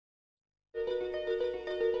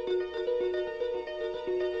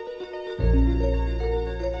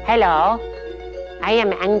Hello, I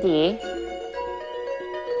am Andy.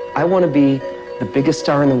 I want to be the biggest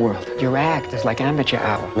star in the world. Your act is like amateur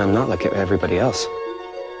hour. And I'm not like everybody else.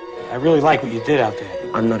 I really like what you did out there.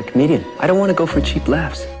 I'm not a comedian. I don't want to go for cheap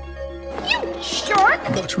laughs. You jerk!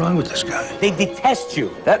 What's wrong with this guy? They detest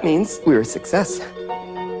you. That means we're a success.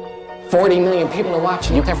 40 million people are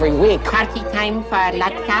watching you every week. Party time for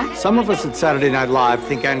latka. Some of us at Saturday Night Live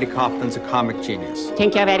think Andy Kaufman's a comic genius.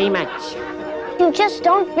 Thank you very much. You just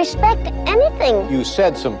don't respect anything. You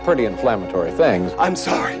said some pretty inflammatory things. I'm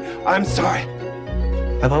sorry. I'm sorry.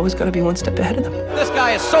 I've always got to be one step ahead of them. This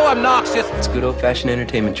guy is so obnoxious. It's good old-fashioned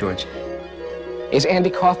entertainment, George. Is Andy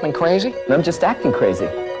Kaufman crazy? I'm just acting crazy.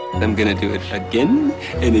 I'm gonna do it again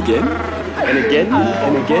and again and again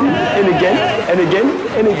and again and again and again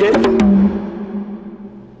and again.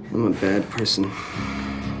 I'm a bad person.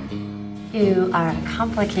 You are a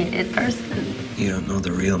complicated person. You don't know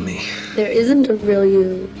the real me. There isn't a real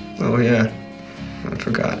you. Oh, yeah. I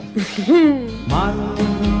forgot.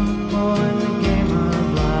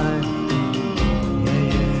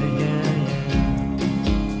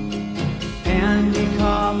 Andy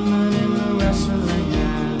Kaufman in the wrestling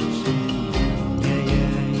match.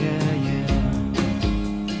 Yeah.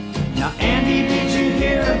 Now, Andy, did you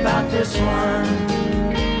hear about this one?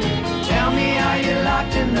 Tell me, are you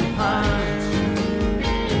locked in the punch?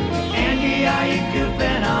 Andy, are you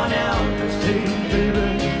goofing on Elvis too,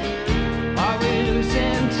 baby? Are we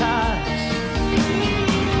losing touch?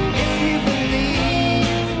 If you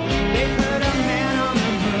believe they put a man on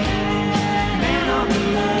the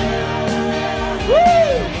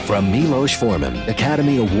moon, From Miloš Forman,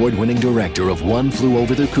 Academy Award-winning director of One Flew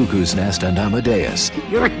Over the Cuckoo's Nest and Amadeus.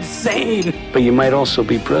 You're insane. But you might also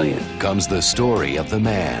be brilliant. Comes the story of the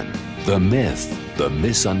man, the myth, the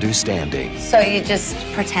misunderstanding. So you just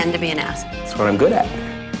pretend to be an ass. That's what I'm good at.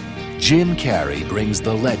 Jim Carrey brings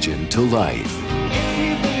the legend to life.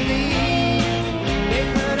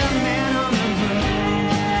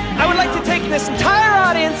 I would like to take this entire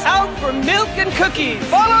audience out for milk and cookies.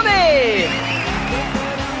 Follow me!